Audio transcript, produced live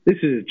This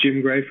is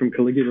Jim Gray from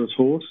Caligula's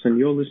Horse, and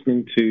you're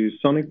listening to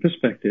Sonic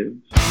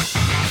Perspectives.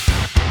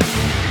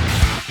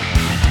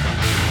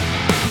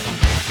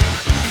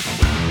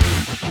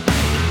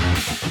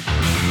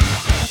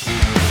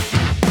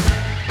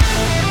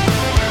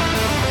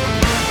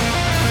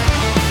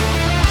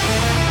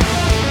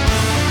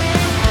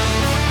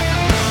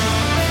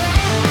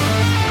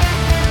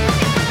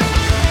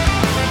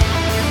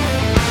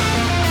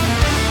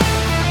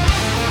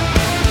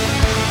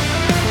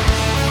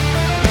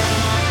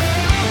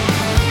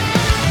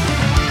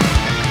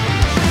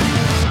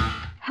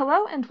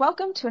 And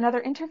welcome to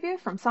another interview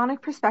from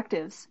Sonic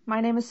Perspectives.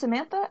 My name is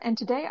Samantha, and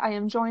today I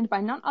am joined by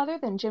none other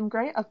than Jim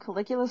Gray of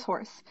Caligula's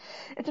Horse.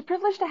 It's a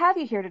privilege to have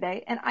you here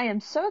today, and I am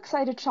so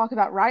excited to talk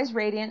about Rise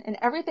Radiant and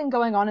everything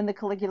going on in the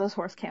Caligula's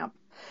Horse camp.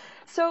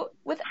 So,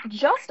 with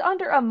just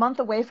under a month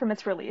away from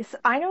its release,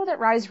 I know that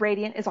Rise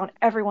Radiant is on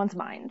everyone's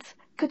minds.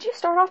 Could you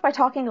start off by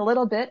talking a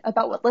little bit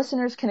about what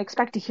listeners can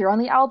expect to hear on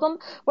the album?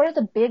 What are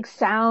the big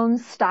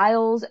sounds,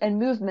 styles, and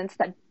movements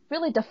that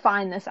really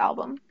define this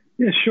album?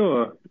 Yeah,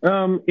 sure.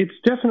 It's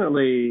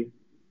definitely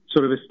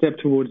sort of a step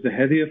towards the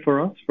heavier for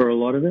us for a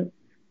lot of it.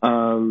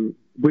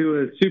 We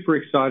were super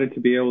excited to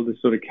be able to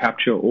sort of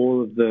capture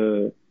all of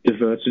the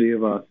diversity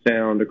of our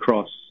sound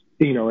across,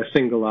 a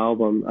single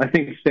album. I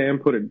think Sam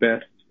put it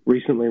best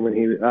recently when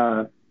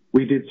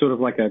we did sort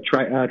of like a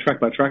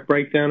track-by-track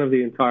breakdown of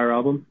the entire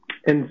album.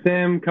 And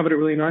Sam covered it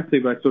really nicely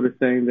by sort of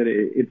saying that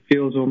it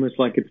feels almost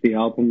like it's the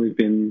album we've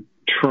been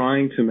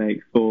trying to make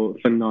for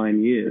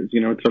 9 years.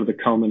 It's sort of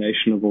the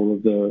culmination of all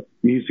of the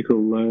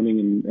musical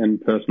learning and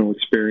personal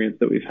experience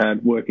that we've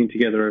had working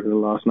together over the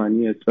last 9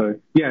 years. So,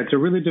 yeah, it's a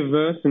really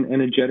diverse and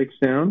energetic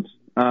sound.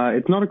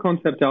 It's not a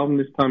concept album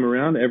this time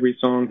around. Every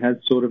song has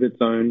sort of its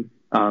own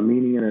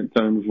meaning and its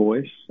own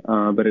voice,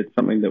 but it's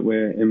something that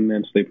we're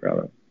immensely proud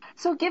of.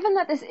 So given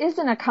that this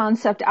isn't a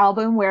concept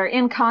album where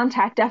In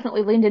Contact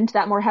definitely leaned into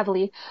that more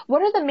heavily,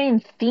 what are the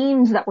main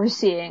themes that we're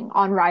seeing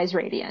on Rise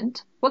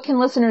Radiant? What can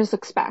listeners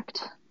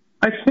expect?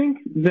 I think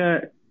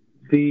that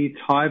the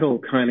title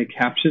kind of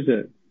captures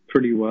it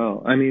pretty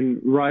well. I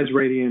mean, Rise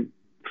Radiant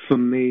for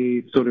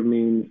me sort of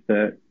means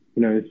that,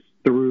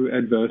 through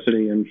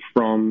adversity and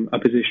from a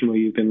position where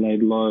you've been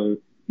laid low,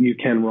 you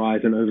can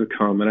rise and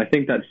overcome. And I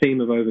think that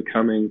theme of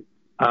overcoming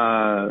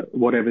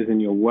whatever's in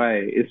your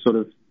way is sort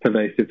of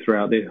pervasive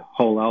throughout the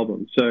whole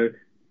album. So,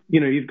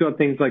 you've got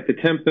things like The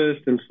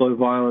Tempest and Slow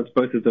Violence,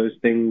 both of those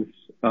things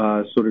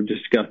sort of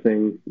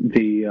discussing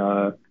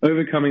the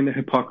overcoming the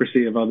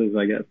hypocrisy of others,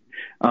 I guess,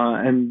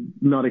 and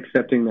not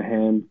accepting the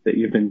hand that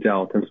you've been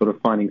dealt and sort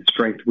of finding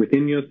strength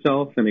within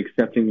yourself and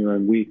accepting your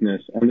own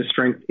weakness and the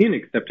strength in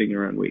accepting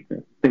your own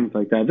weakness, things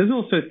like that. There's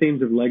also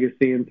themes of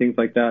legacy and things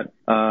like that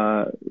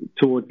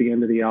towards the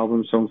end of the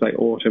album, songs like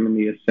Autumn and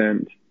The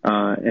Ascent.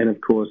 And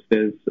of course,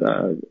 there's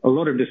a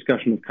lot of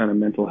discussion of kind of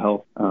mental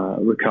health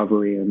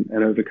recovery and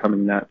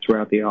overcoming that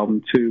throughout the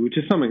album too, which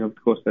is something, of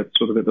course, that's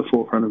sort of at the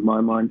forefront of my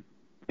mind.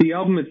 The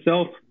album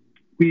itself,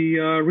 we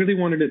really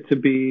wanted it to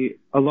be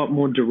a lot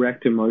more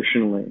direct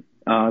emotionally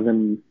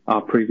than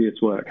our previous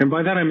work. And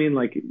by that I mean,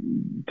 like,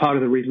 part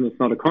of the reason it's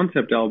not a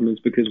concept album is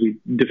because we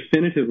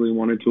definitively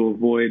wanted to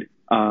avoid,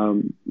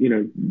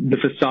 the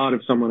facade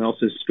of someone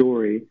else's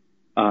story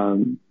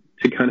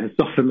to kind of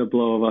soften the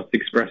blow of us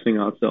expressing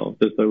ourselves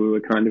as though we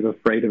were kind of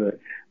afraid of it.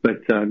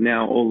 But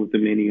now all of the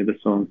meaning of the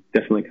song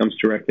definitely comes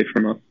directly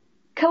from us.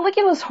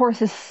 Caligula's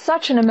Horse is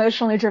such an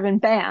emotionally driven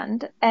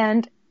band,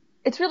 and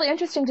it's really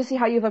interesting to see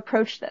how you've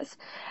approached this.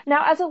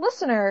 Now, as a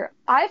listener,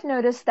 I've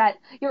noticed that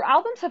your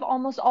albums have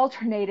almost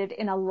alternated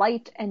in a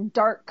light and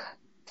dark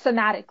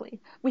thematically.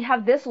 We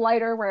have this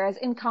lighter, whereas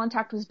In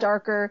Contact was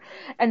darker,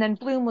 and then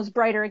Bloom was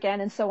brighter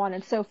again, and so on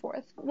and so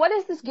forth. What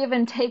is this give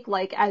and take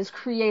like as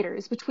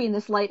creators between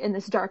this light and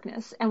this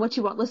darkness, and what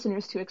you want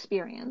listeners to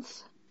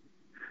experience?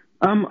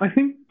 I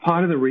think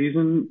part of the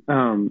reason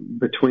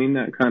between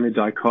that kind of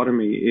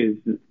dichotomy is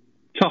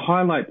to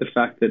highlight the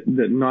fact that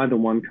neither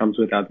one comes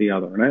without the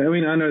other. And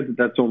I know that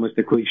that's almost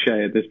a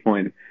cliche at this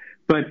point,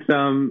 but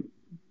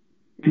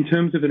in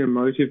terms of an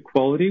emotive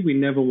quality, we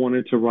never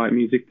wanted to write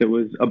music that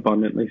was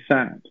abundantly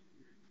sad,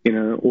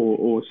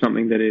 or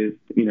something that is,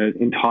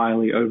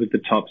 entirely over the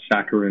top,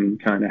 saccharine,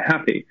 kind of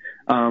happy.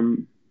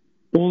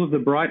 All of the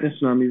brightness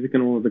in our music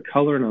and all of the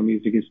color in our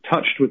music is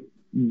touched with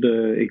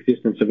the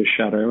existence of a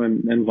shadow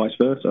and vice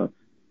versa.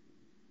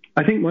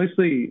 I think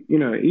mostly,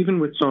 even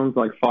with songs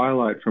like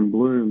Firelight from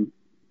Bloom,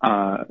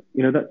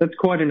 that's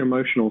quite an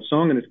emotional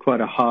song and it's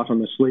quite a heart on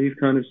the sleeve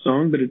kind of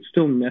song, but it's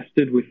still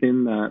nested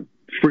within that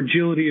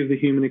fragility of the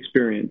human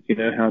experience,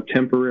 how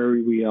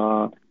temporary we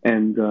are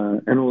and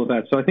all of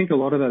that. So I think a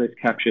lot of that is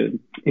captured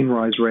in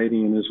Rise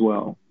Radiant as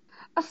well.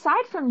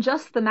 Aside from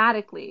just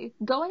thematically,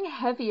 going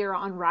heavier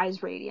on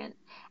Rise Radiant,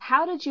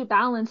 how did you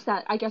balance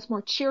that, I guess,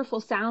 more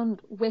cheerful sound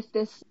with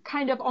this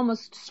kind of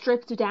almost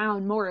stripped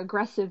down, more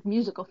aggressive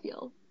musical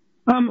feel?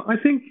 I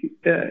think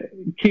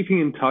keeping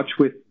in touch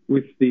with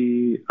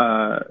the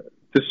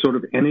sort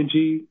of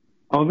energy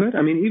of it.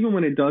 I mean, even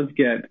when it does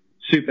get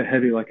super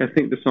heavy, like I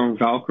think the song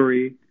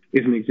Valkyrie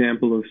is an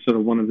example of sort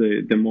of one of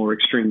the more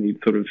extremely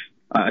sort of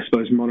I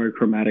suppose,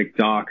 monochromatic,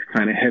 dark,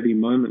 kind of heavy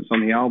moments on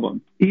the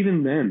album.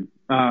 Even then,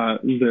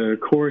 the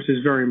chorus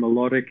is very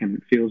melodic and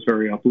it feels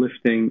very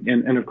uplifting.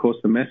 And of course,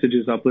 the message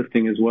is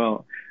uplifting as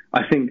well.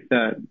 I think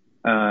that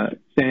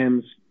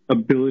Sam's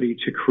ability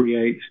to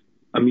create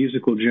a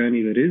musical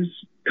journey that is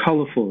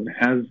colorful and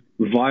has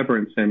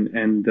vibrance and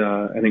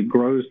it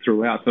grows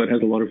throughout, so it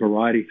has a lot of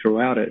variety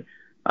throughout it.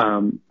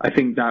 I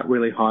think that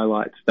really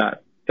highlights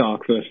that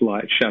dark versus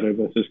light, shadow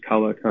versus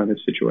color kind of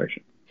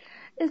situation.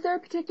 Is there a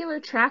particular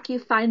track you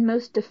find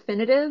most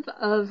definitive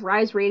of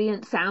Rise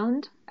Radiant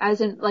sound,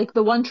 as in like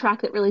the one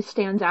track that really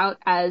stands out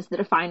as the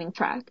defining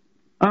track?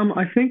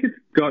 I think it's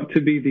got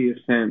to be The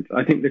Ascent.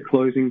 I think the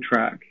closing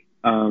track,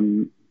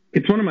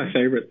 it's one of my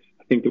favorites,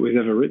 I think, that we've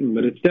ever written,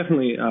 but it's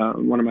definitely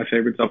one of my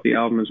favorites off the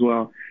album as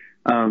well,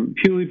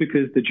 purely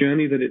because the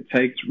journey that it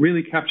takes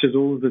really captures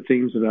all of the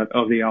themes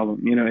of the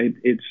album. You know,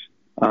 it's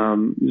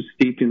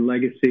steeped in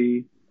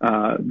legacy,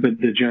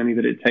 but the journey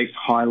that it takes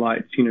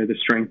highlights, you know, the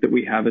strength that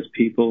we have as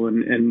people,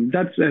 and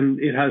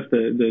it has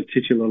the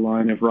titular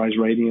line of Rise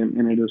Radiant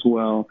in it as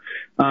well.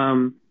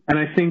 And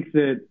I think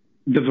that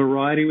the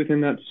variety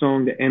within that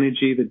song, the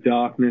energy, the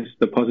darkness,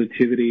 the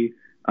positivity,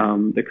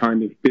 the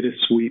kind of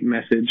bittersweet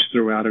message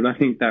throughout it, I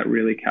think that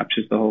really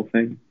captures the whole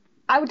thing.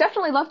 I would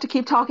definitely love to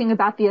keep talking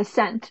about The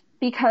Ascent,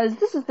 because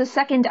this is the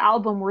second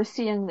album we're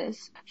seeing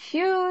this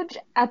huge,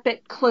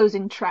 epic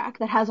closing track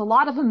that has a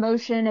lot of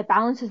emotion. It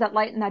balances that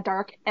light and that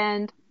dark,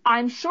 and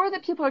I'm sure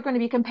that people are going to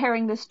be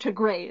comparing this to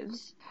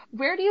Graves.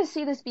 Where do you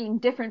see this being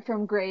different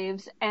from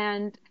Graves,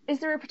 and is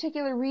there a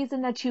particular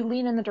reason that you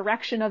lean in the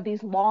direction of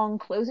these long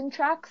closing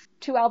tracks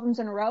 2 albums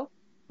in a row?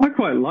 I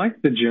quite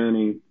like the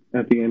journey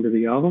at the end of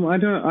the album. I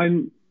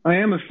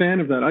am a fan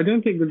of that. I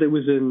don't think that there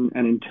was an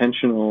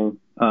intentional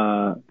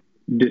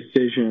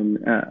decision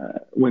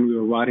when we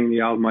were writing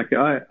the album.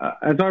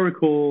 As I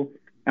recall,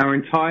 our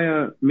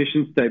entire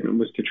mission statement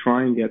was to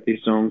try and get these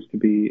songs to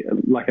be,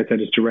 like I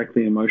said, as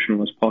directly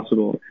emotional as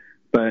possible,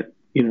 but,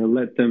 you know,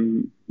 let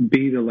them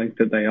be the length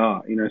that they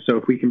are, you know. So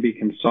if we can be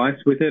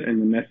concise with it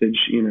and the message,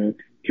 you know,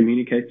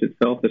 communicates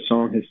itself, the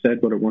song has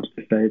said what it wants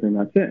to say, then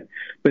that's it.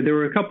 But there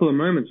were a couple of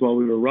moments while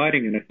we were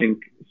writing, and I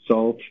think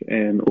Salt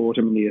and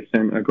Autumn and The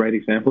Ascent are great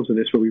examples of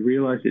this, where we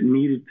realized it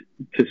needed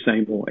to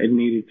say more. It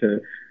needed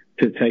to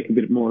take a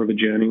bit more of a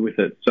journey with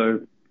it. So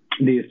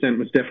The Ascent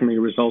was definitely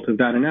a result of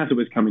that. And as it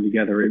was coming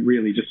together, it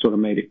really just sort of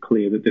made it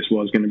clear that this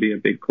was going to be a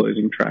big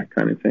closing track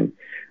kind of thing.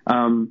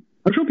 I'm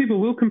sure people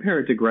will compare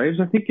it to Graves.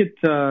 I think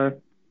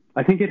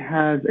it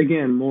has,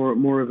 again,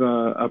 more of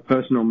a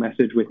personal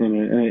message within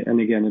it. And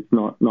again, it's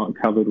not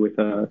covered with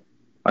a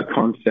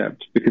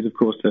concept, because of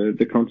course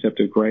the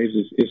concept of Graves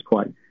is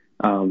quite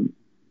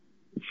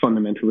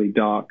fundamentally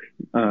dark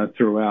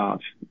throughout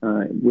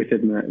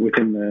within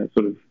the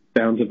sort of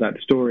bounds of that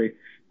story,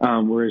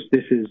 whereas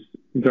this is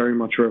very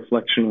much a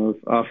reflection of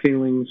our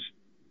feelings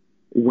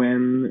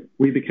when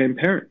we became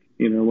parents,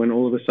 you know, when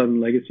all of a sudden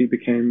legacy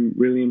became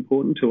really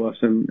important to us,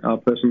 and our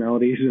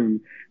personalities and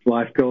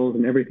life goals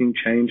and everything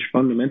changed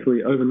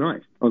fundamentally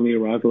overnight on the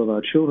arrival of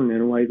our children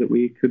in a way that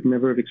we could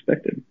never have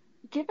expected.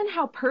 Given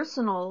how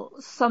personal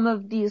some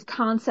of these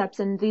concepts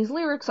and these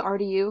lyrics are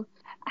to you,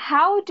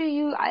 how do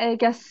you, I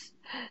guess,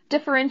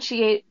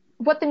 differentiate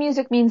what the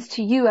music means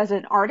to you as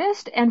an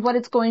artist and what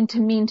it's going to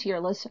mean to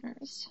your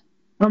listeners?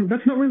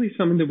 That's not really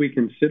something that we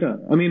consider.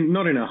 I mean,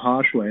 not in a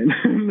harsh way.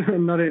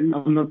 I'm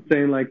not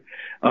saying like,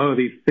 oh,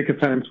 these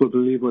sycophants will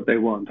believe what they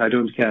want. I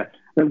don't care.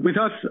 With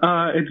us,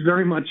 it's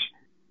very much,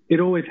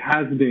 it always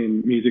has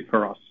been music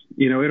for us.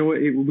 You know,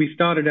 we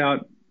started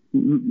out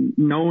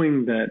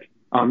knowing that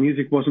our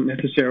music wasn't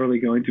necessarily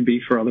going to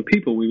be for other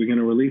people. We were going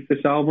to release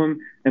this album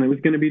and it was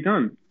going to be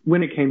done.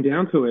 When it came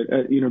down to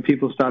it, you know,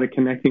 people started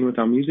connecting with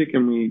our music,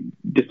 and we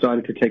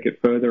decided to take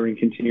it further and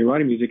continue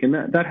writing music. And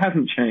that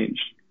hasn't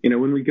changed. You know,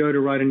 when we go to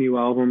write a new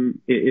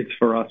album, it's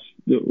for us.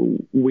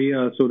 We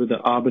are sort of the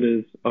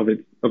arbiters of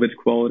its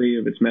quality,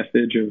 of its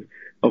message,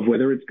 of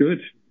whether it's good.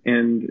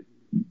 And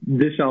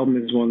this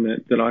album is one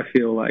that I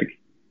feel like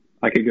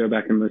I could go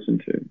back and listen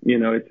to, you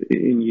know, it's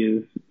in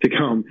years to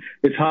come.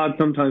 It's hard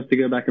sometimes to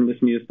go back and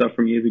listen to your stuff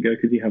from years ago,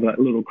 because you have that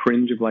little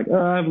cringe of like, oh,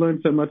 I've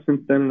learned so much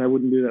since then and I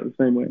wouldn't do that the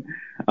same way.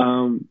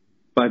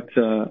 But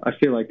I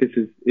feel like this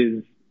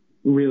is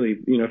really,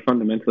 you know,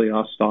 fundamentally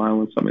our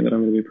style and something that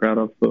I'm going to be proud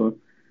of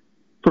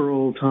for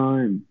all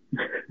time.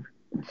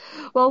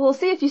 Well, we'll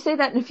see if you say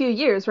that in a few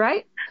years,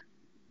 right?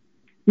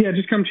 Yeah,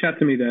 just come chat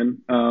to me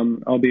then.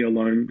 I'll be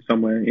alone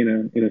somewhere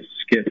in a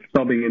skit,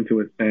 sobbing into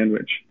a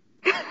sandwich.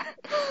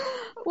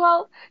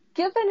 Well,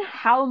 given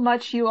how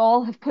much you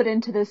all have put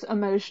into this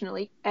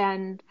emotionally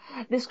and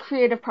this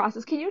creative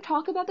process, can you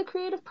talk about the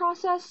creative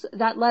process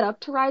that led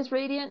up to Rise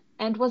Radiant?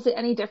 And was it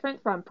any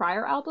different from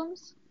prior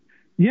albums?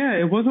 Yeah,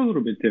 it was a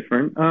little bit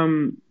different.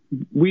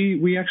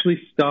 We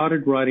actually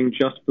started writing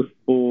just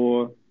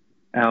before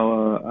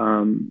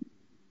our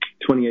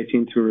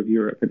 2018 tour of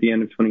Europe at the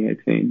end of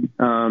 2018.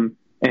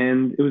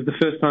 And it was the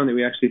first time that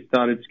we actually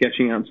started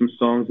sketching out some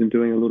songs and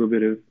doing a little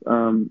bit of,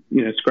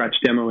 you know, scratch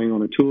demoing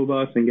on a tour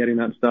bus and getting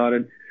that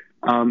started.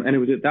 And it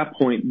was at that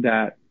point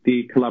that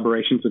the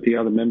collaborations with the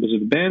other members of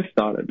the band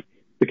started.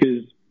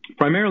 Because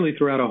primarily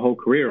throughout our whole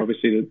career,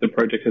 obviously the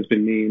project has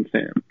been me and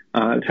Sam.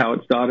 That's how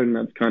it started, and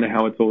that's kind of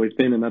how it's always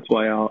been, and that's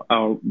why our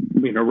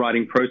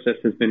writing process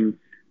has been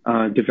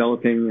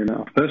developing, and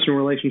our personal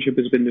relationship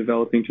has been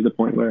developing to the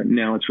point where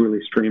now it's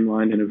really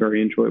streamlined and a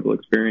very enjoyable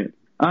experience.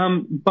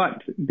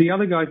 But the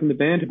other guys in the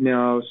band have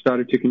now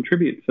started to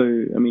contribute. So,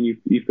 I mean,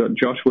 you've got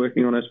Josh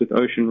working on us with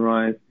Ocean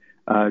Rise,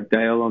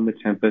 Dale on The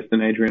Tempest,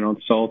 and Adrian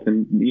on Salt.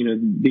 And,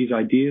 these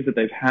ideas that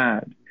they've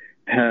had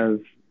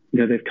have,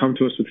 they've come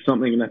to us with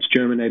something, and that's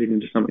germinated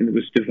into something that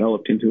was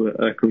developed into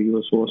a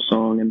Caligula's Horse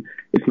song. And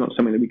it's not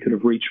something that we could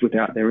have reached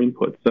without their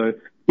input. So,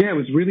 yeah, it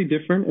was really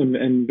different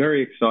and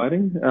very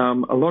exciting.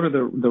 A lot of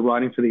the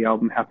writing for the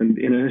album happened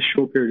in a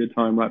short period of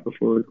time right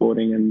before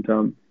recording,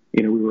 and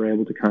we were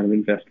able to kind of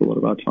invest a lot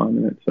of our time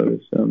in it. So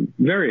it's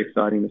very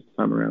exciting this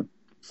time around.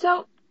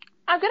 So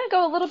I'm going to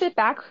go a little bit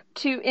back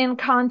to In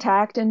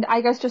Contact, and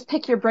I guess just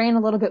pick your brain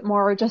a little bit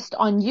more just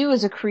on you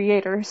as a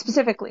creator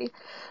specifically.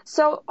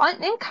 So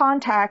In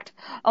Contact,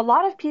 a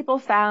lot of people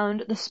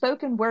found the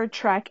spoken word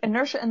track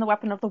Inertia and the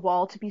Weapon of the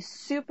Wall to be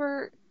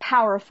super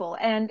powerful,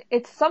 and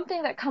it's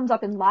something that comes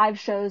up in live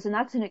shows, and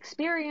that's an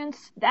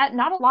experience that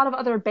not a lot of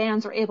other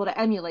bands are able to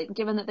emulate,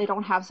 given that they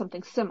don't have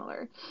something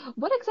similar.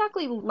 What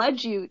exactly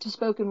led you to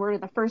spoken word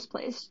in the first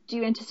place? Do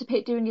you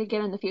anticipate doing it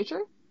again in the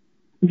future?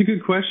 It's a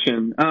good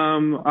question.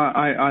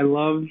 I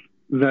love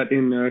that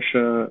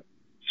Inertia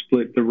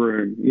split the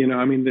room.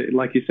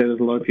 Like you said, there's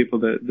a lot of people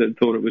that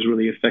thought it was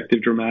really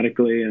effective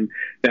dramatically, and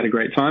they had a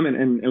great time,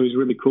 and it was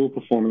really cool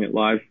performing it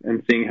live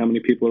and seeing how many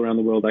people around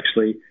the world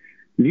actually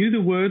knew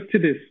the words to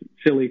this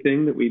silly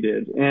thing that we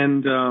did.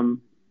 And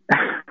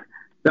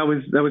that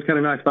was kind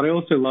of nice. But I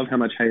also love how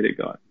much hate it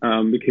got,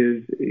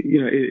 because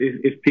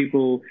if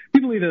people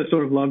either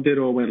sort of loved it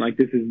or went like,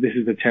 this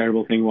is a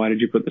terrible thing, why did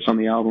you put this on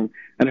the album?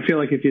 And I feel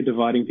like if you're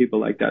dividing people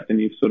like that, then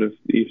you've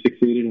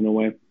succeeded in a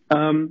way.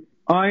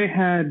 I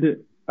had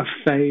a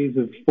phase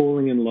of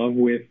falling in love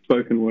with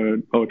spoken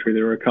word poetry.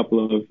 There were a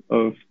couple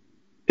of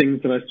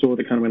things that I saw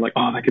that kind of went like,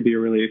 oh, that could be a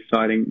really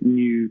exciting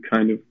new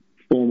kind of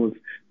form of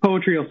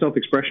poetry or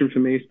self-expression for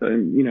me. So,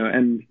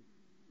 and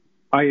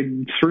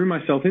I threw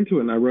myself into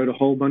it, and I wrote a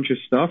whole bunch of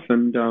stuff,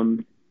 and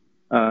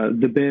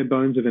the bare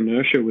bones of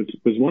Inertia was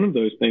one of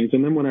those things.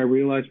 And then when I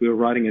realized we were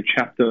writing a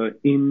chapter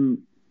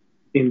in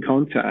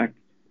Contact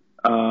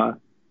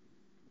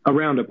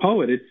around a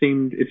poet, it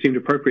seemed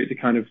appropriate to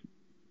kind of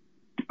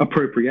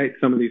appropriate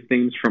some of these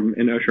themes from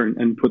Inertia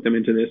and put them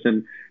into this,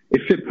 and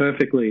it fit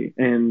perfectly.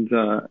 And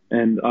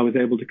I was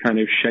able to kind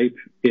of shape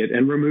it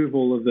and remove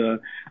all of the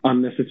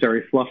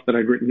unnecessary fluff that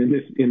I'd written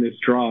in this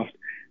draft,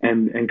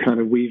 and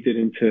kind of weaved it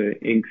into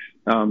Ink's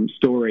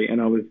story,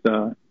 and I was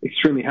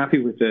extremely happy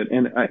with it.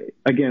 And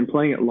again,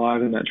 playing it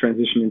live and that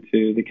transition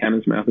into the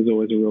Cannon's Mouth is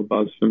always a real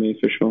buzz for me,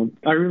 for sure.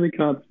 I really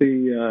can't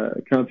see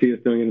us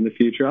doing it in the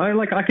future.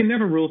 I can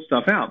never rule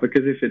stuff out,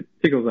 because if it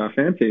tickles our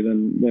fancy,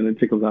 then it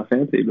tickles our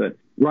fancy. But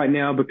right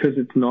now, because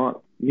it's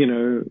not,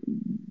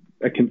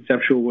 a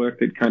conceptual work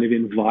that kind of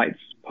invites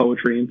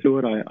poetry into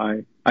it,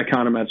 I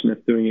can't imagine us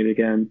doing it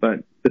again.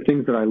 But the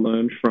things that I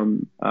learned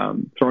from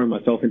throwing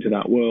myself into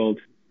that world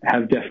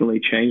have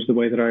definitely changed the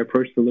way that I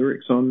approach the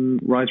lyrics on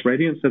Rise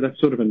Radiant. So that's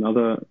sort of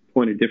another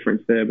point of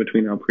difference there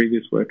between our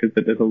previous work, is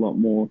that there's a lot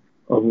more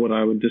of what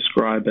I would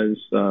describe as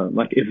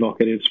like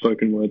evocative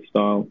spoken word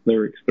style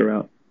lyrics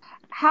throughout.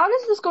 How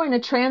is this going to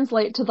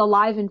translate to the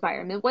live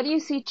environment? What do you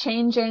see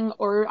changing,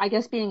 or I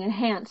guess being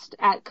enhanced,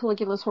 at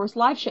Caligula's Horse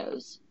live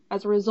shows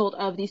as a result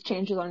of these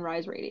changes on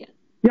Rise Radiant?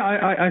 Yeah,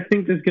 I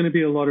think there's going to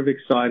be a lot of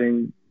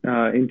exciting,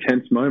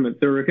 intense moments.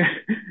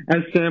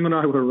 As Sam and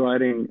I were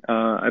writing,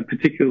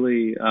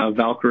 particularly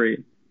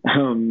Valkyrie,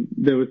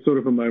 there was sort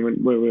of a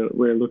moment where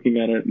we're looking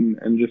at it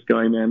and just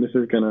going, man, this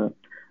is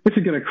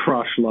gonna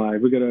crush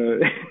live. We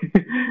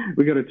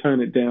gotta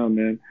tone it down,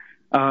 man.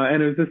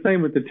 And it was the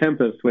same with The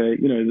Tempest, where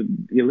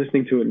you're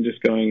listening to it and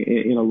just going,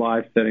 in a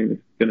live setting, this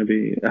is going to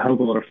be a hell of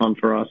a lot of fun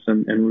for us,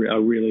 and a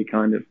really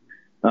kind of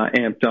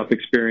amped up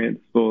experience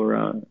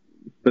for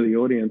the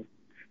audience.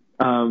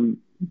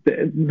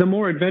 The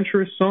more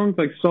adventurous songs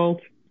like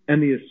Salt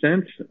and The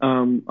Ascent,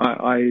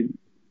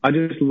 I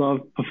just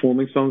love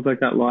performing songs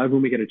like that live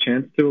when we get a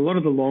chance to. A lot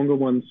of the longer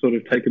ones sort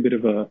of take a bit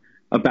of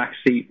a back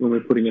seat when we're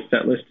putting a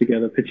set list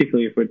together,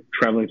 particularly if we're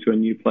traveling to a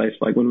new place,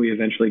 like when we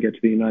eventually get to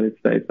the United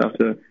States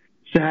after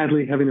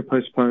sadly having to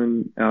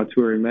postpone our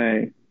tour in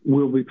May.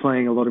 We'll be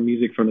playing a lot of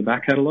music from the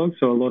back catalogue,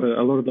 so a lot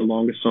of the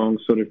longer songs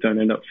sort of don't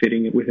end up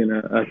fitting within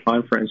a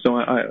time frame. So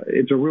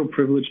it's a real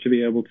privilege to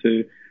be able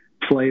to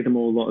play the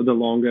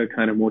longer,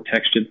 kind of more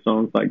textured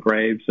songs like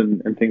Graves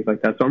and things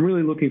like that. So I'm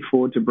really looking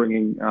forward to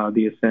bringing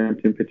The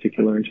Ascent in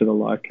particular into the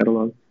live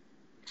catalogue.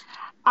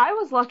 I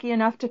was lucky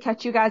enough to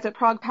catch you guys at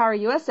Prog Power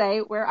USA,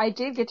 where I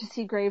did get to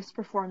see Graves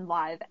perform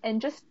live,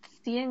 and just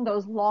seeing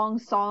those long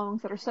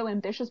songs that are so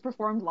ambitious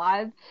performed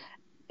live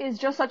is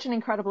just such an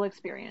incredible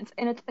experience.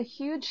 And it's a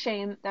huge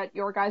shame that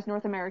your guys'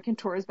 North American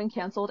tour has been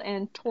canceled,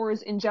 and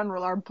tours in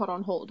general are put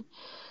on hold.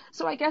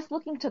 So I guess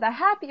looking to the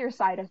happier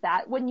side of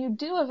that, when you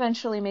do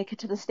eventually make it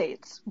to the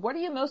States, what are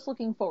you most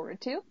looking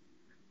forward to?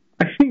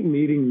 I think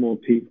meeting more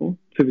people,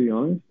 to be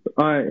honest.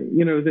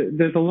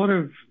 There's a lot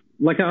of,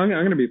 like, I'm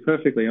going to be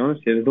perfectly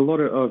honest here. There's a lot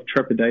of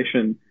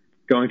trepidation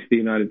going to the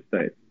United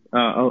States. A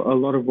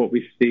lot of what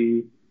we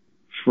see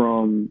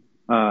from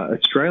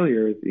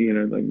Australia is,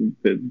 like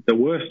the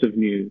worst of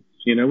news.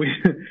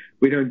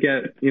 We don't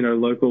get,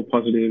 local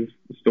positive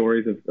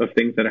stories of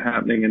things that are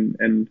happening.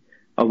 And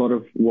a lot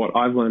of what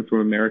I've learned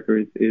from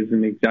America is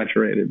an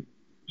exaggerated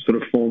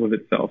sort of form of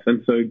itself.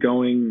 And so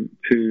going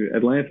to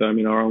Atlanta, I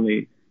mean, our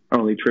only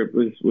trip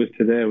was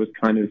to there, was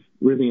kind of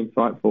really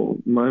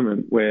insightful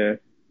moment where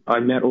I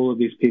met all of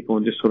these people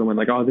and just sort of went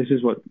like, oh, this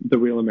is what the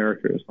real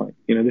America is like.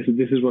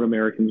 This is what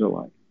Americans are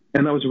like.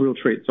 And that was a real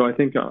treat. So I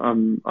think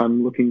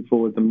I'm looking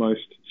forward the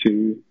most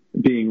to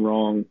being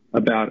wrong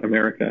about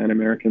America and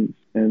Americans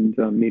and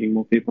meeting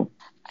more people.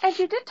 And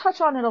you did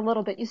touch on it a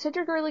little bit. You said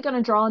you're really going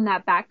to draw on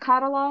that back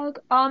catalog.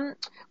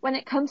 When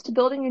it comes to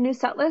building your new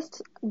set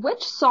list,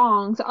 which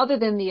songs, other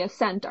than The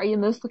Ascent, are you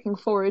most looking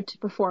forward to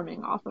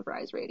performing off of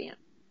Rise Radiant?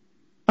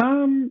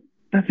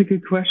 That's a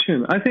good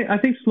question. I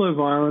think Slow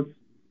Violence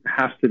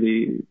has to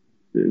be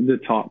the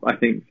top, I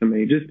think, for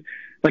me. Just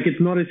like,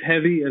 it's not as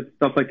heavy as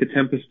stuff like The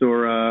Tempest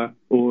or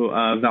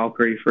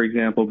Valkyrie, for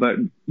example, but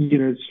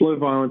Slow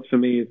Violence for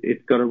me,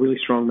 it's got a really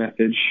strong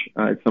message.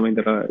 It's something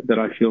that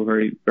I feel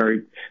very,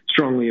 very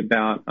strongly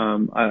about.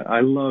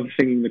 I love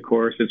singing the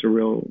chorus. It's a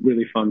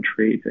really fun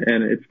treat,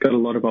 and it's got a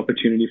lot of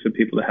opportunity for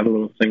people to have a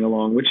little sing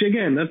along, which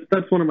again,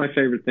 that's one of my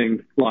favorite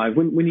things live,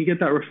 when you get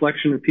that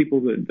reflection of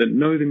people that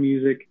know the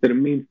music, that it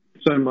means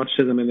so much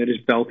to them, and they're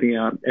just belting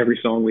out every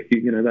song with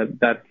you.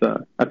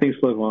 I think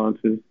Slow Violence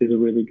is a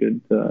really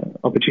good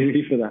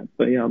opportunity for that.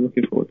 So yeah, I'm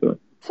looking forward to it.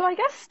 So I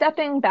guess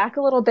stepping back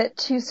a little bit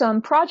to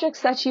some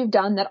projects that you've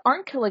done that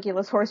aren't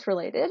Caligula's Horse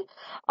related.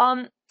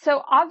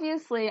 So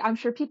obviously, I'm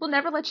sure people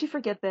never let you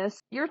forget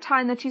this, your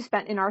time that you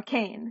spent in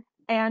Arcane.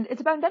 And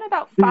it's been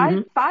about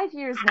five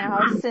years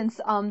now since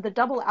the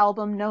double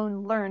album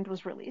Known Learned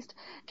was released.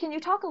 Can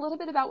you talk a little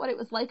bit about what it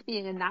was like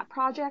being in that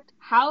project,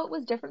 how it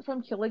was different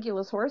from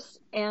Caligula's Horse,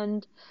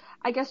 and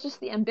I guess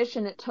just the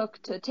ambition it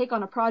took to take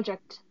on a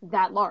project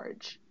that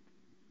large?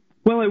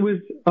 Well, it was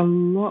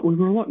we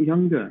were a lot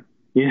younger.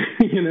 Yeah,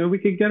 we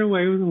could get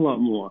away with a lot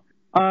more.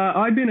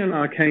 I'd been in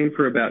Arcane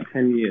for about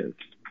 10 years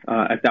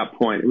at that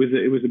point. It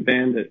was a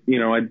band that,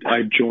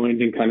 I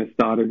joined and kind of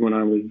started when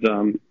I was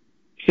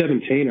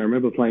 17. I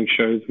remember playing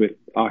shows with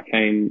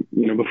Arcane,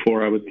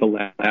 before I was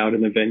allowed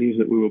in the venues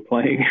that we were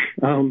playing,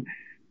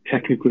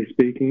 technically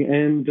speaking.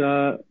 And,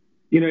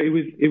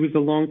 it was a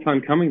long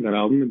time coming, that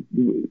album.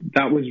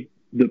 That was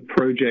the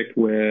project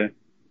where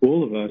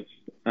all of us,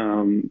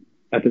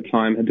 at the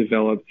time, had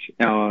developed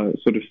our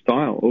sort of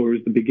style, or it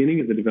was the beginning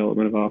of the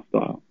development of our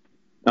style.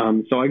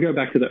 So I go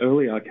back to the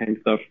early Arcane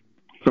stuff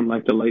from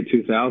like the late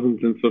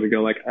 2000s and sort of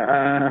go like,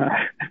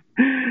 I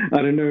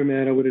don't know,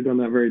 man, I would have done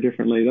that very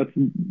differently. That's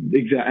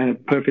and a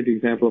perfect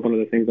example of one of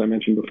the things I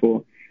mentioned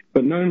before.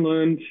 But Known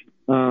Learned,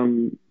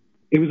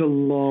 it was a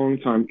long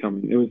time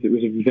coming. It was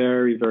a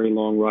very, very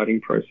long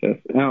writing process.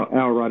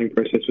 Our writing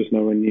process was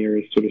nowhere near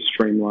as sort of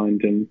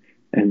streamlined and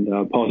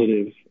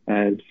positive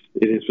as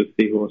it is with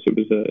Seahorse. It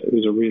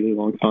was a really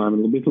long time,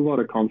 and there was a lot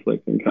of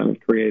conflict and kind of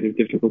creative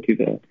difficulty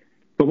there.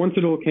 But once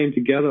it all came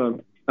together,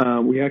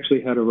 we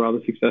actually had a rather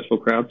successful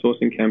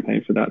crowdsourcing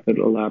campaign for that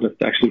allowed us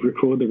to actually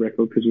record the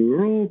record, because we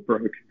were all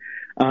broke.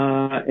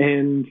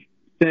 And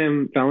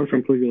Sam Fallon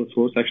from Caligula's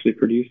Horse actually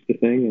produced the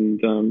thing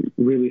and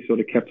really sort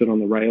of kept it on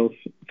the rails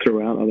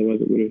throughout. Otherwise,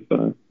 it would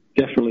have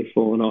definitely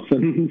fallen off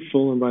and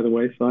fallen by the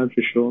wayside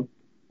for sure.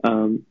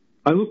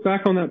 I look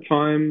back on that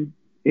time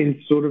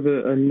in sort of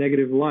a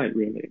negative light,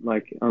 really.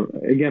 Like,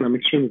 again, I'm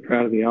extremely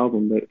proud of the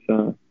album, but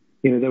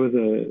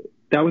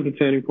that was a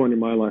turning point in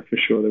my life for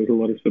sure. There was a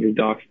lot of sort of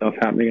dark stuff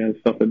happening. I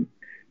suffered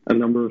a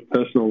number of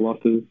personal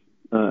losses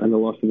and the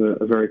loss of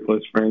a very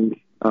close friend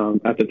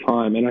at the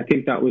time. And I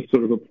think that was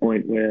sort of a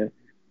point where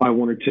I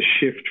wanted to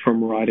shift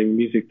from writing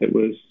music that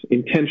was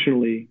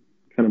intentionally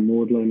kind of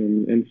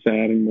maudlin and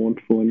sad and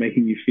mournful and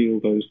making you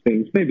feel those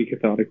things, maybe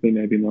cathartically,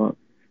 maybe not,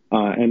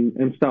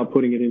 and start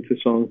putting it into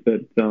songs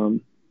that,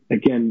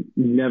 again,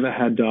 never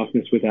had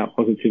darkness without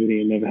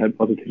positivity and never had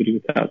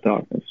positivity without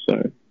darkness.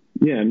 So,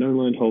 yeah, Known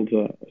Learned holds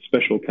a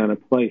special kind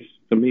of place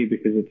for me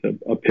because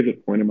it's a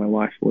pivot point in my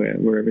life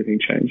where everything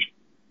changed.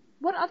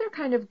 What other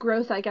kind of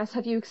growth, I guess,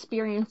 have you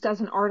experienced as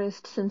an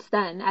artist since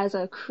then, as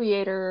a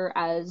creator,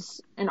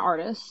 as an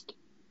artist?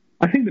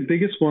 I think the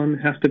biggest one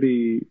has to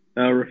be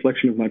a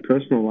reflection of my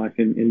personal life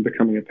in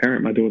becoming a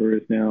parent. My daughter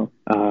is now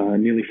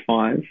nearly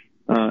 5.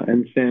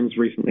 And Sam's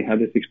recently had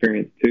this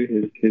experience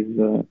too.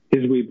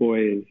 His wee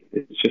boy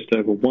is just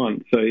over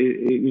 1. So,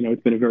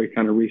 it's been a very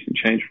kind of recent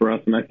change for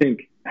us. And I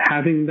think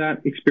having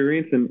that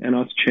experience and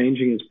us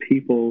changing as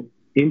people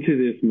into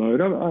this mode,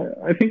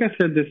 I think I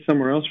said this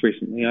somewhere else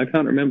recently. I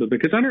can't remember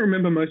because I don't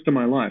remember most of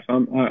my life. I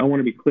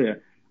want to be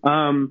clear.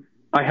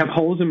 I have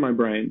holes in my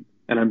brain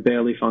and I'm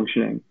barely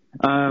functioning.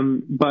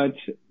 But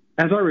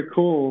as I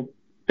recall,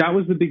 that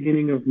was the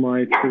beginning of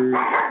my true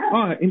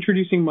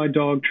Introducing my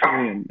dog,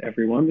 Trillian,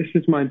 everyone. This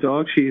is my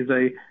dog. She is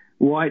a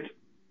white,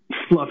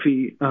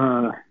 fluffy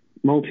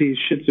Maltese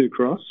Shih Tzu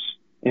cross,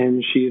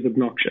 and she is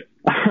obnoxious.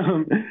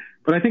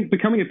 But I think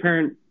becoming a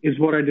parent is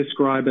what I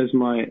describe as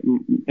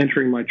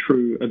entering my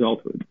true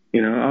adulthood.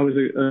 You know, I was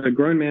a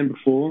grown man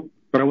before,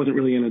 but I wasn't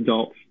really an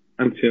adult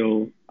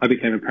until I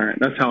became a parent.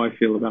 That's how I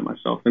feel about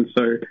myself. And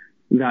so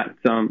that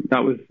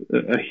was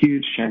a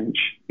huge change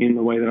in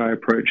the way that I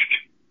approached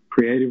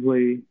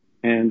creatively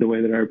and the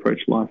way that I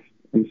approach life.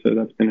 And so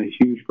that's been a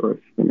huge growth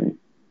for me.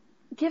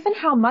 Given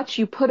how much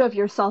you put of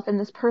yourself in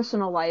this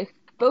personal life,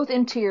 both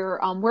into your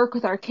work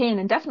with Arcane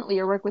and definitely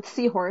your work with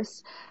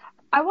Seahorse,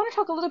 I want to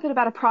talk a little bit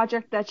about a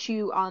project that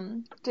you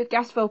did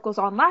guest vocals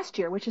on last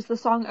year, which is the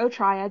song O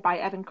Triad by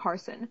Evan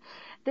Carson.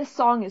 This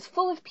song is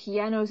full of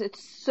pianos.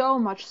 It's so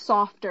much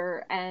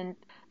softer and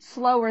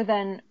slower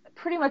than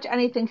pretty much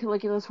anything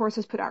Caligula's Horse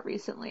has put out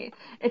recently.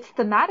 It's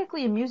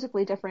thematically and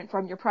musically different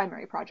from your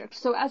primary project.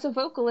 So as a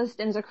vocalist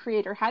and as a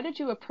creator, how did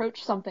you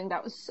approach something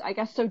that was, I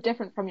guess, so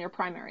different from your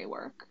primary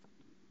work?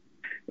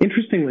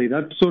 Interestingly,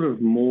 that's sort of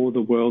more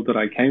the world that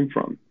I came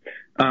from.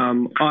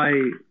 I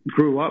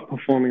grew up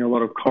performing a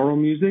lot of choral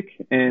music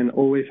and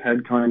always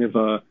had kind of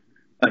a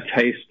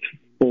taste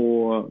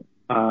for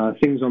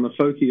things on the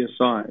folkier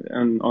side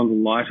and on the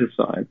lighter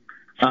side.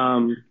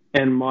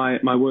 And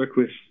my work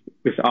with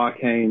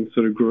Arcane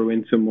sort of grew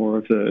into more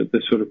of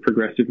the sort of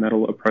progressive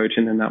metal approach,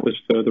 and then that was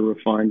further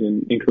refined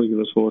in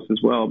Caligula's Horse as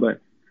well.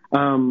 But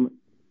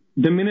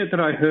the minute that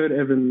I heard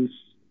Evan's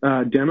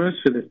demos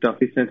for this stuff,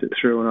 he sent it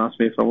through and asked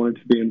me if I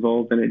wanted to be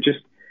involved, and it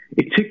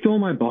ticked all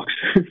my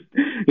boxes.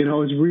 You know, I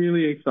was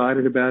really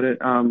excited about it.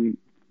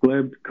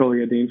 Gleb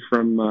Colliardine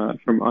from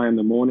I Am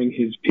the Morning,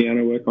 his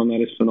piano work on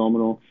that is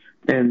phenomenal.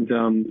 And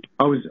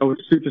I was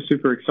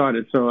super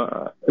excited.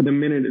 So the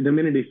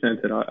minute he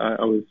sent it,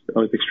 I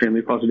was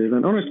extremely positive.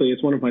 And honestly,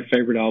 it's one of my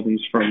favorite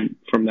albums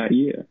from that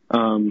year.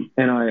 And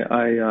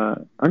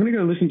I'm gonna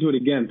go listen to it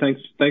again.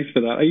 Thanks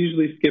for that. I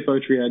usually skip O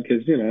Triad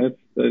because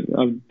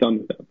I've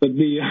done that. But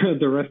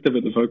the rest of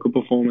it, the vocal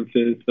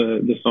performances,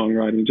 the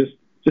songwriting, just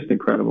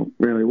incredible.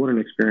 Really, what an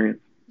experience.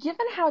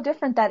 Given how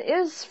different that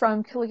is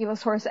from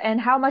Caligula's Horse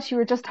and how much you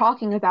were just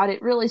talking about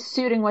it really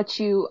suiting what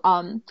you,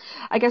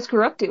 I guess,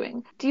 grew up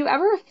doing, do you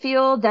ever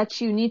feel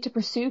that you need to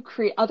pursue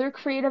other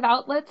creative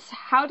outlets?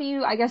 How do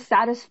you, I guess,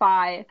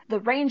 satisfy the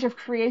range of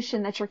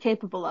creation that you're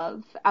capable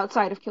of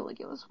outside of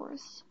Caligula's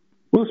Horse?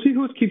 Well,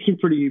 Seahorse keeps me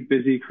pretty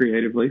busy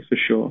creatively, for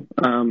sure,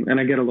 and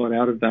I get a lot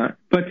out of that.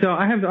 But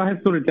I have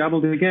sort of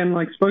dabbled in, again,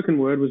 like spoken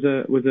word was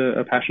a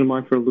passion of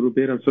mine for a little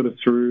bit. I'm sort of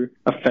through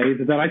a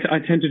phase of that. I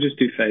tend to just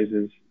do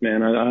phases,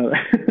 man.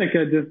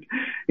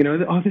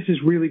 This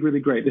is really, really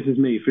great. This is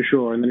me, for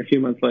sure. And then a few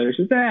months later, it's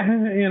just,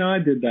 I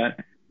did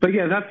that. But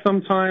yeah, that's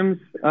sometimes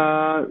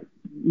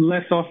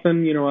less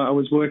often. You know, I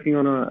was working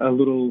on a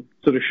little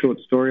sort of short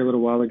story a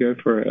little while ago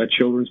for a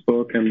children's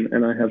book,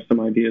 and I have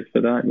some ideas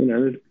for that. You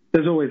know,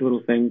 there's always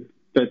little things.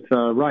 But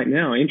right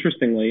now,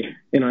 interestingly,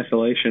 in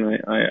isolation,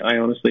 I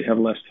honestly have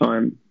less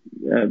time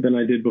than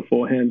I did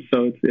beforehand.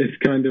 So it's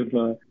kind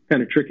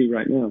of tricky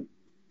right now.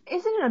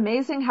 Isn't it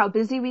amazing how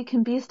busy we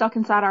can be stuck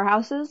inside our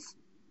houses?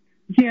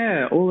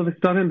 Yeah, all of a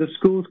sudden the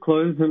school's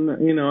closed, and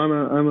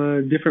I'm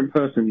a different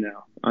person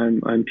now.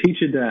 I'm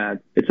teacher dad.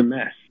 It's a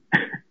mess.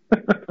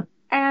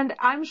 And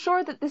I'm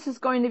sure that this is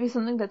going to be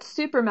something that's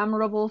super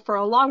memorable for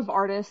a lot of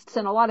artists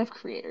and a lot of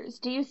creators.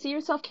 Do you see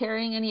yourself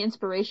carrying any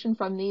inspiration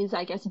from these,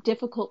 I guess,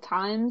 difficult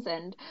times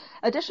and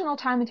additional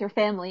time with your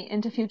family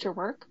into future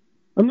work?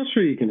 I'm not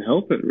sure you can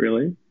help it,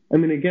 really. I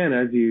mean, again,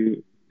 as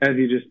you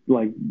just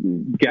like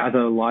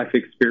gather life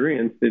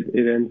experience, it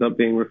ends up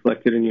being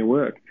reflected in your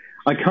work.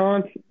 I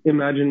can't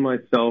imagine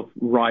myself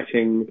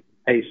writing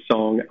a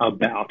song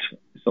about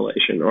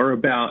isolation or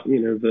about,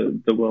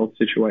 the world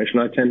situation.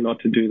 I tend not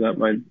to do that.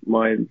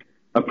 My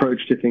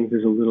approach to things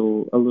is a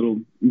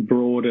little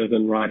broader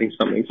than writing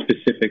something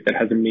specific that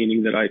has a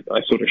meaning that I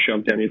sort of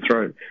shove down your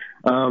throat.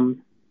 I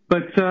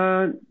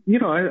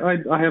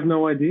have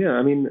no idea.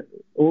 I mean,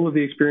 all of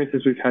the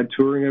experiences we've had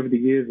touring over the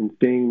years and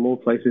seeing more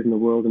places in the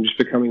world and just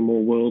becoming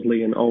more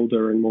worldly and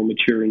older and more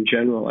mature in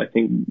general, I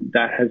think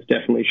that has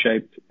definitely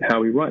shaped how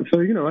we write. So,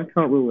 I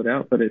can't rule it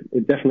out, but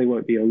it definitely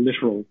won't be a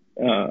literal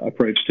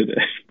approach to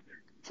this.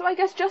 So I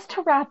guess just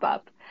to wrap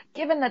up,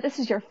 given that this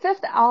is your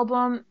 5th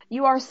album,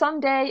 you are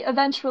someday,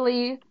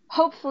 eventually,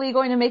 hopefully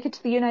going to make it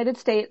to the United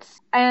States,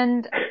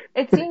 and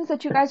it seems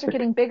that you guys are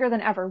getting bigger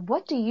than ever.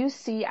 What do you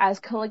see as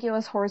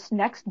Caligula's Horse's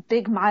next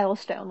big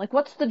milestone? Like,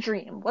 what's the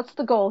dream? What's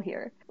the goal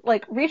here?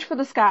 Like, reach for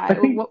the sky.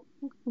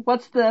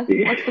 What's the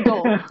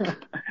goal?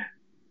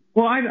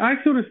 Well, I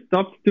sort of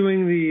stopped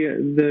doing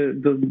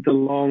the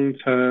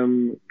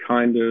long-term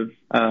kind of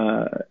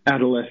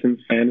adolescent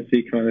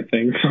fantasy kind of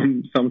thing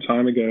some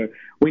time ago.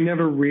 We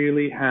never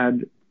really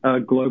had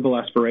global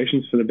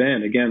aspirations for the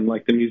band. Again,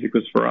 like the music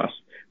was for us.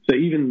 So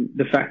even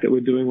the fact that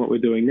we're doing what we're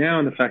doing now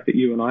and the fact that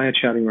you and I are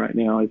chatting right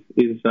now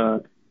is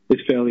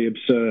fairly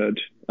absurd.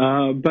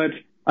 But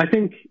I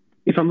think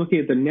if I'm looking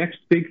at the next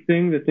big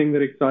thing, the thing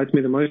that excites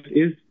me the most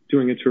is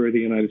doing a tour of the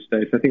United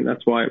States. I think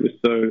that's why it was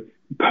so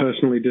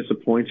personally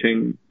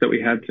disappointing that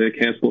we had to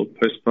cancel or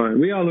postpone.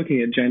 We are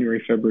looking at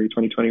January, February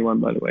 2021,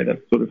 by the way.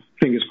 That's sort of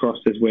fingers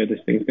crossed is where this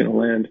thing's going to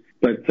land.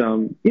 But,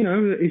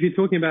 if you're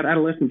talking about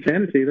adolescent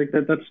fantasy, like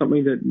that's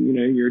something that,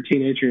 you're a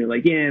teenager and you're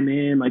like, yeah,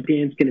 man, my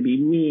band's going to be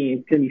me.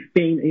 It's going to be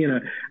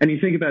famous, and you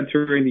think about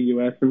touring the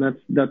US, and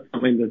that's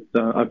something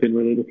that I've been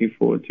really looking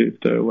forward to.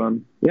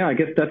 So, I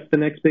guess that's the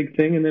next big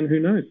thing. And then who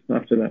knows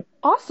after that.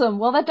 Awesome.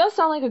 Well, that does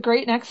sound like a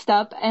great next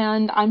step.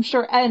 And I'm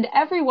sure, and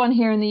everyone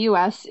here in the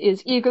US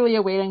is eagerly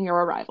awaiting your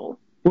arrival.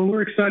 Well,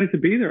 we're excited to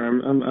be there.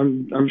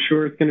 I'm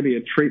sure it's going to be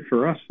a treat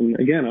for us. And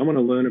again, I want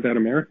to learn about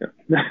America,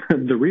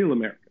 the real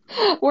America.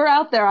 We're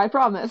out there, I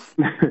promise.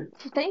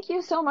 Thank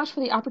you so much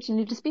for the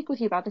opportunity to speak with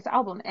you about this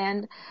album.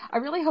 And I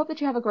really hope that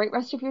you have a great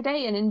rest of your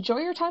day and enjoy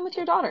your time with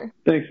your daughter.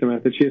 Thanks,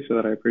 Samantha. Cheers for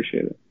that. I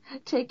appreciate it.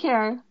 Take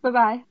care.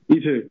 Bye-bye.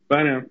 You too.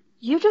 Bye now.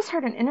 You just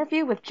heard an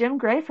interview with Jim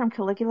Gray from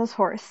Caligula's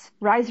Horse.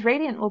 Rise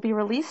Radiant will be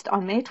released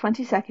on May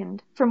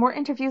 22nd. For more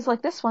interviews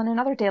like this one and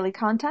other daily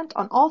content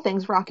on all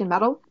things rock and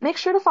metal, make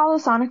sure to follow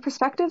Sonic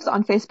Perspectives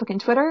on Facebook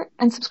and Twitter,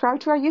 and subscribe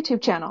to our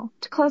YouTube channel.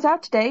 To close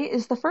out today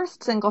is the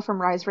first single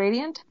from Rise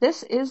Radiant.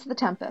 This is The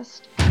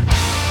Tempest.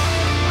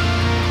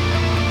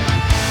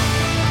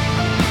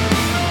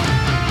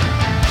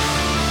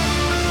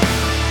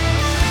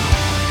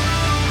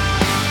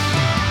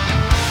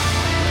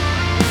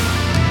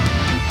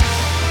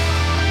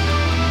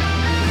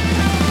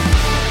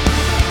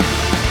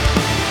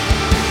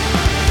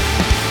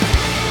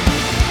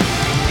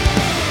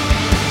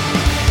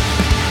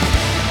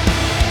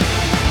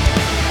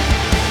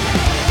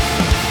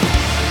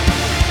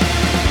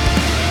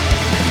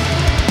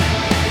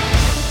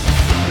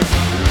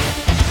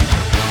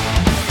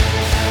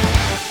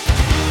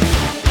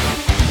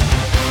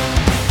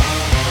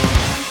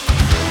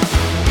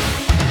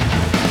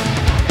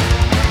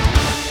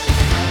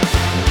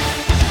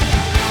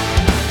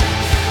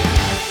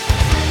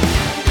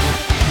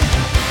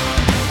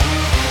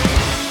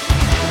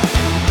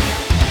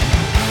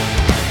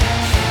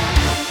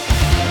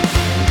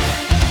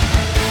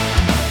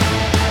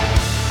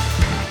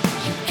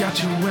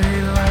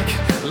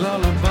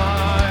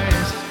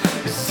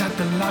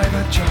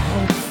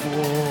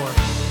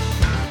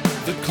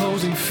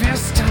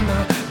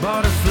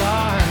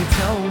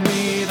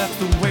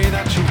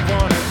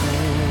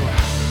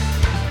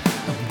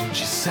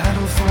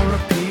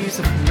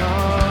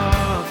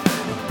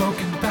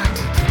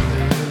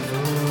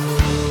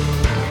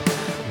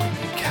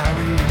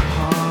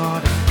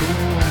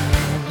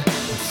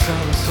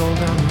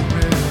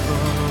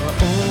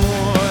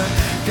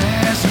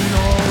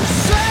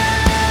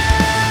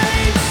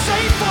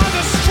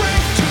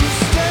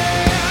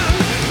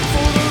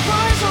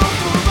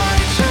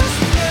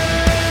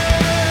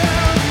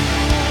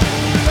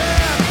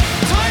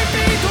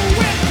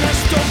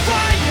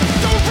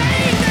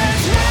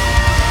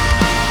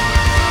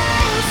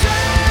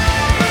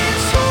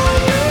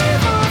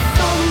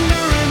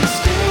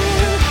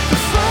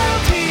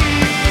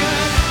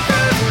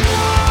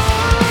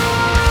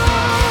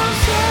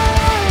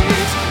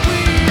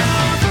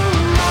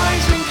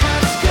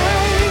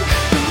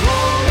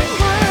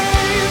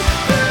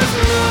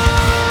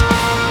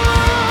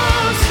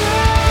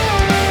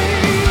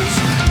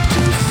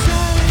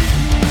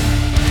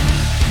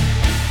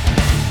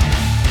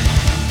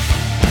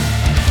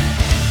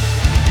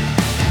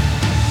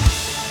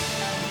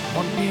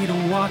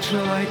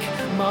 Like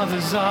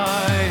mother's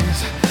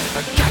eyes.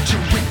 I got